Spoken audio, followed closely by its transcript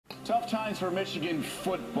Tough times for Michigan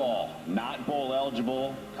football. Not bowl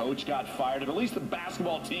eligible. Coach got fired. But at least the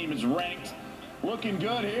basketball team is ranked. Looking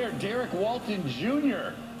good here. Derek Walton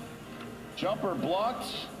Jr. Jumper blocked.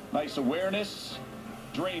 Nice awareness.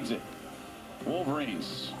 Drains it.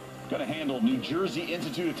 Wolverines going to handle New Jersey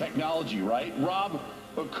Institute of Technology, right? Rob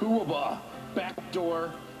Akuaba.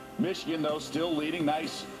 Backdoor. Michigan, though, still leading.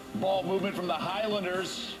 Nice ball movement from the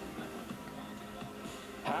Highlanders.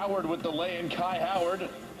 Howard with the lay-in. Kai Howard.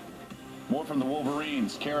 More from the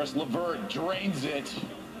Wolverines. Karis LeVert drains it.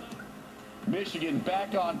 Michigan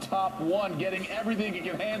back on top one, getting everything it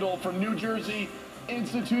can handle from New Jersey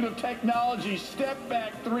Institute of Technology. Step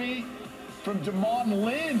back three from Damon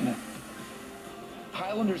Lynn.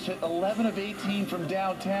 Highlanders hit 11 of 18 from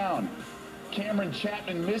downtown. Cameron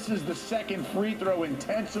Chapman misses the second free throw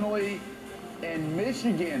intentionally. And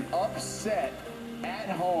Michigan upset at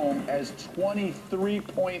home as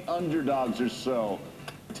 23-point underdogs or so.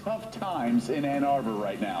 Tough times in Ann Arbor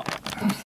right now.